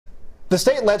The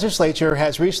state legislature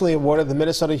has recently awarded the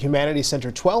Minnesota Humanities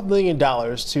Center $12 million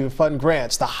to fund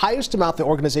grants, the highest amount the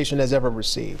organization has ever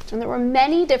received. And there were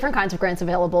many different kinds of grants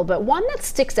available, but one that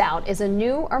sticks out is a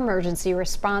new emergency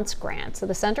response grant. So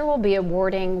the center will be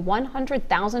awarding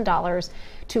 $100,000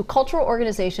 to cultural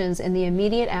organizations in the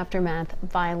immediate aftermath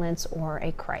of violence or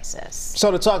a crisis.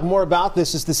 So to talk more about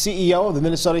this is the CEO of the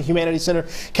Minnesota Humanities Center,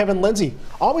 Kevin Lindsey.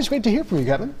 Always great to hear from you,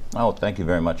 Kevin. Oh, thank you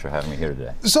very much for having me here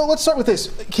today. So let's start with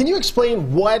this. Can you explain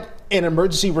what an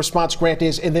emergency response grant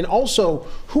is, and then also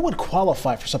who would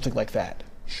qualify for something like that?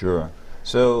 Sure.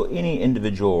 So any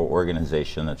individual or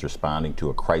organization that's responding to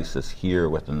a crisis here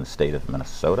within the state of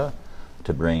Minnesota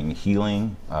to bring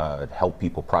healing, help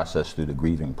people process through the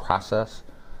grieving process,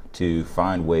 to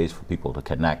find ways for people to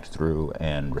connect through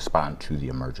and respond to the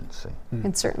emergency. I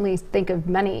can certainly think of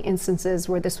many instances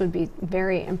where this would be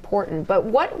very important, but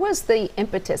what was the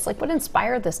impetus? Like, what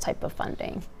inspired this type of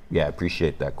funding? Yeah, I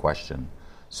appreciate that question.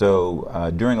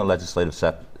 So during a legislative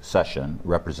session,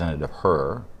 Representative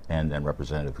Herr and then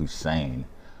Representative Hussein,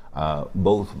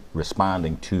 both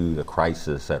responding to the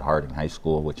crisis at Harding High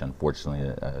School, which unfortunately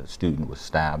a student was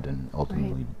stabbed and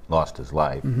ultimately lost his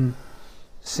life.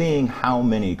 Seeing how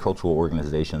many cultural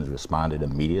organizations responded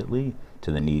immediately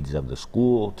to the needs of the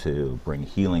school, to bring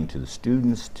healing to the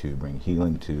students, to bring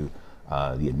healing to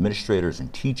the administrators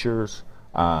and teachers.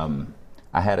 I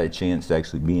had a chance to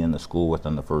actually be in the school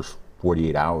within the first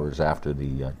 48 hours after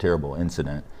the terrible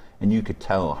incident, and you could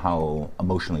tell how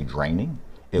emotionally draining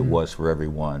it was for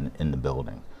everyone in the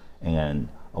building. And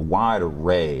a wide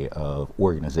array of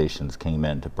organizations came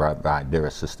in to provide their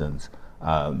assistance,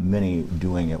 many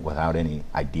doing it without any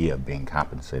idea of being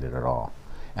compensated at all.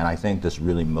 And I think this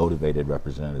really motivated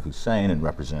Representative Hussein and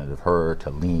Representative Herr to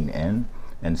lean in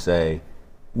and say,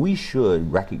 we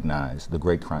should recognize the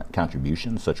great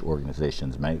contributions such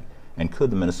organizations make, and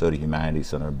could the Minnesota Humanities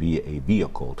Center be a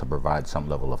vehicle to provide some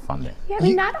level of funding? Yeah, I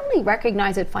mean, not only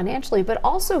recognize it financially, but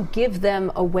also give them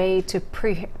a way to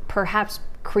perhaps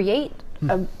create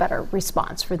a better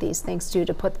response for these things too,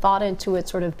 to put thought into it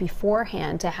sort of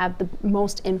beforehand to have the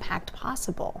most impact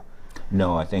possible.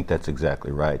 No, I think that's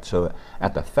exactly right. So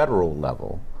at the federal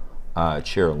level,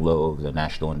 Chair Lowe of the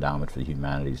National Endowment for the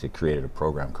Humanities had created a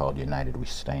program called United We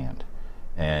Stand.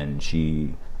 And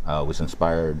she was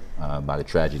inspired by the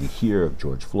tragedy here of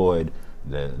George Floyd,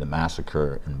 the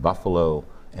massacre in Buffalo,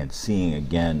 and seeing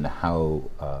again how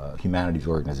humanities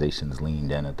organizations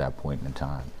leaned in at that point in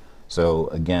time. So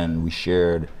again, we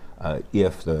shared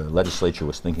if the legislature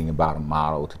was thinking about a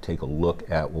model to take a look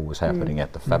at what was happening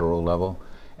at the federal level,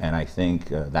 and I think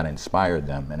that inspired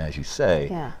them. And as you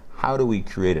say, how do we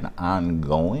create an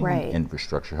ongoing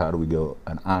infrastructure? How do we go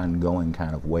an ongoing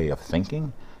kind of way of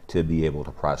thinking to be able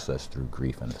to process through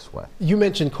grief in this way? You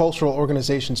mentioned cultural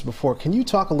organizations before. Can you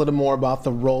talk a little more about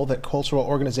the role that cultural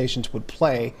organizations would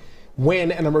play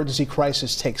when an emergency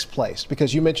crisis takes place?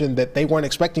 Because you mentioned that they weren't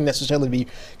expecting necessarily to be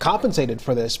compensated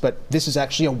for this, but this is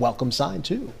actually a welcome sign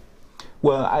too.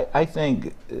 Well, I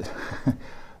think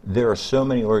there are so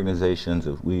many organizations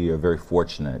that we are very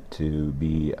fortunate to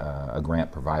be a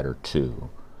grant provider to,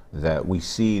 that we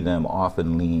see them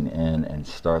often lean in and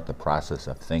start the process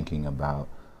of thinking about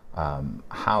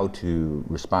how to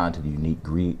respond to the unique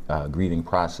grieving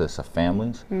process of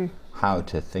families, how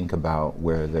to think about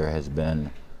where there has been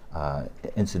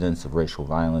incidents of racial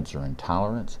violence or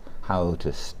intolerance, how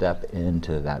to step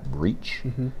into that breach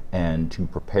and to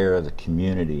prepare the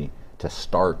community to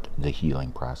start the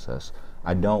healing process.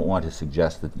 I don't want to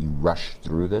suggest that you rush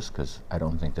through this, because I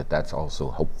don't think that that's also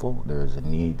helpful. There is a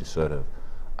need to sort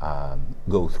of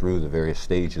go through the various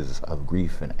stages of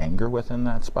grief and anger within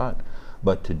that spot,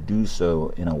 but to do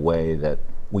so in a way that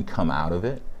we come out of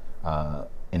it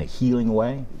in a healing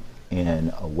way,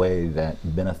 in a way that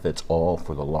benefits all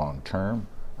for the long term.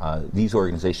 These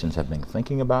organizations have been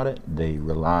thinking about it. They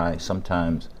rely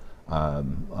sometimes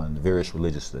on the various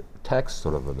religious texts,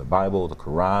 sort of the Bible, the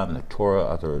Quran, the Torah,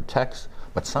 other texts,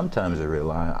 but sometimes they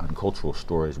rely on cultural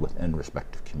stories within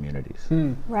respective communities.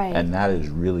 And that is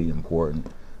really important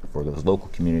for those local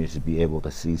communities to be able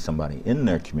to see somebody in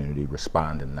their community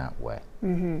respond in that way.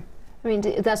 I mean,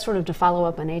 that's sort of to follow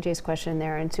up on AJ's question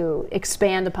there and to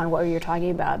expand upon what you're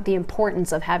talking about, the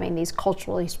importance of having these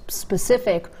culturally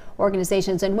specific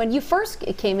organizations. And when you first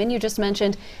came in, you just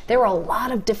mentioned there were a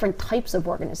lot of different types of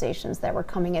organizations that were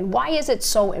coming in. Why is it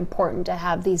so important to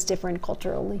have these different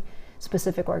culturally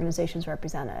specific organizations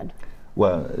represented?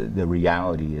 Well, the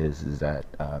reality is that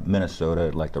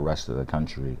Minnesota, like the rest of the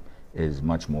country, is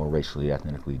much more racially,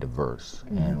 ethnically diverse.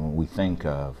 And when we think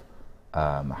of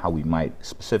how we might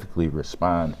specifically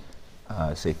respond,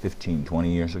 say 15, 20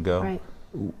 years ago,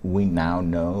 we now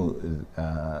know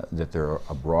that there are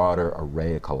a broader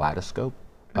array, a kaleidoscope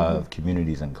of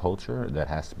communities and culture that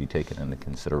has to be taken into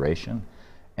consideration.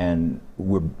 And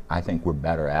I think we're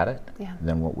better at it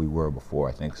than what we were before.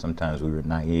 I think sometimes we were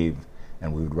naive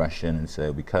and we would rush in and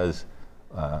say, because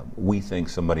we think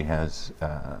somebody has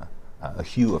a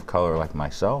hue of color like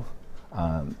myself,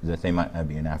 that they might not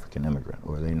be an African immigrant,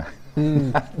 or they not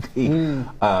be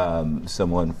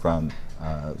someone from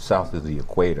south of the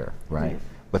equator, right?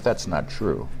 But that's not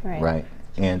true, right?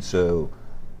 And so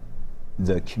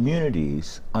the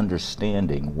communities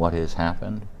understanding what has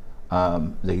happened,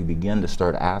 they begin to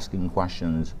start asking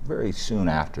questions very soon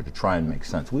after to try and make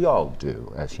sense. We all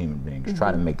do, as human beings,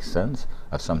 try to make sense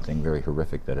of something very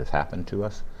horrific that has happened to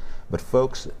us. But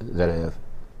folks that have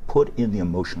put in the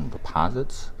emotional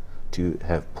deposits, to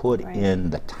have put in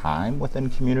the time within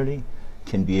community,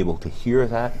 can be able to hear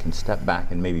that, can step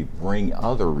back and maybe bring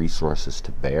other resources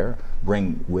to bear,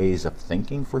 bring ways of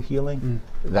thinking for healing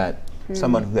that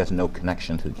someone who has no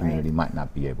connection to the community might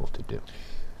not be able to do.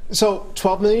 So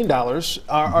 $12 million,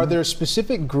 are there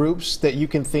specific groups that you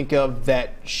can think of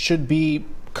that should be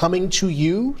coming to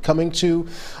you, coming to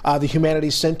the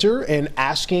Humanities Center and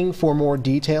asking for more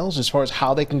details as far as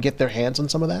how they can get their hands on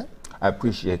some of that? I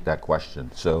appreciate that question.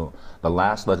 So the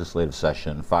last legislative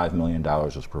session, $5 million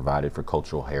was provided for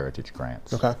cultural heritage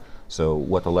grants. Okay. So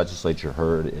what the legislature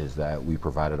heard is that we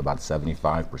provided about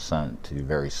 75% to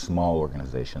very small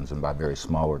organizations, and by very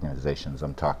small organizations,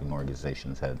 I'm talking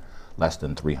organizations had less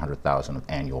than $300,000 of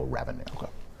annual revenue.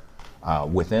 Okay.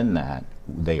 Within that,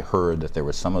 they heard that there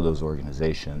were some of those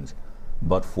organizations,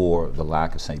 but for the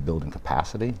lack of, say, building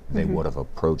capacity, they would have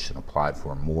approached and applied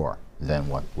for more than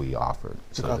what we offered.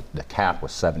 So the cap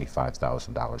was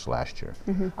 $75,000 last year.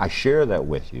 I share that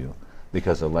with you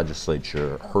because the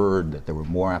legislature heard that there were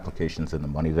more applications than the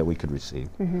money that we could receive.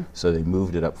 So they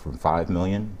moved it up from $5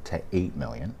 million to $8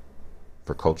 million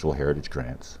for cultural heritage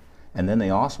grants. And then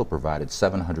they also provided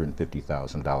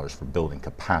 $750,000 for building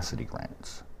capacity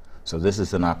grants. So this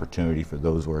is an opportunity for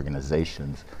those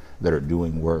organizations that are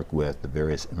doing work with the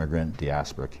various immigrant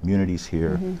diaspora communities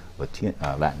here,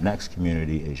 Latinx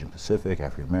community, Asian Pacific,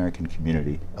 African American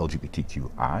community,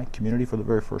 LGBTQI community for the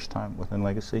very first time within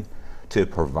Legacy, to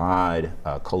provide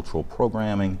cultural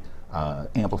programming,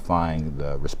 amplifying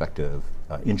the respective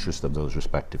interests of those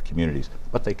respective communities.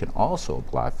 But they can also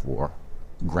apply for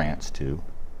grants to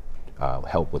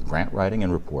help with grant writing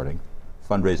and reporting,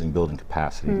 fundraising, building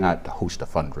capacity, not to host a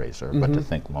fundraiser, but to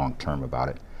think long term about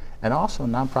it. And also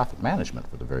nonprofit management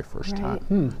for the very first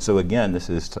time. So again,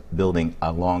 this is building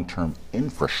a long-term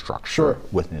infrastructure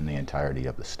within the entirety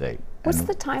of the state. What's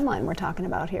the timeline we're talking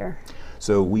about here?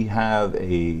 So we have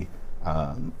a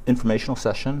informational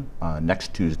session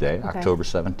next Tuesday, October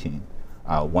 17th,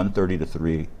 1:30 to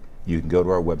 3. You can go to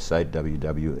our website,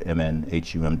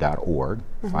 www.mnhum.org,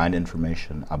 find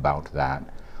information about that.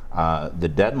 The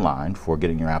deadline for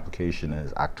getting your application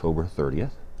is October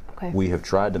 30th. We have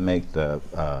tried to make the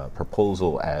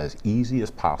proposal as easy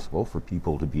as possible for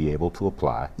people to be able to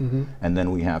apply. And then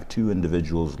we have two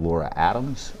individuals, Laura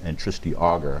Adams and Tristy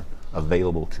Auger,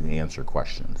 available to answer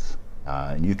questions.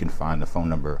 And you can find the phone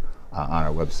number on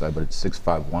our website, but it's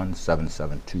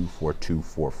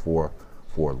 651-772-4244 for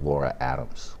Laura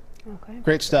Adams.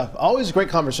 Great stuff. Always a great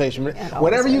conversation.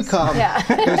 Whenever you come,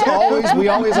 we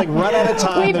always like run out of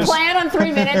time. We plan on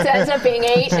 3 minutes, ends up being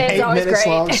 8. It's 8 always minutes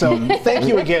great. long. So thank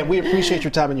you again. We appreciate your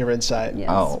time and your insight.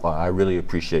 I really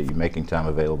appreciate you making time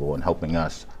available and helping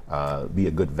us be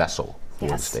a good vessel for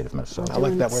the state of Minnesota. I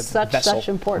like that word, such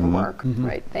important work.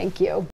 Right. Thank you.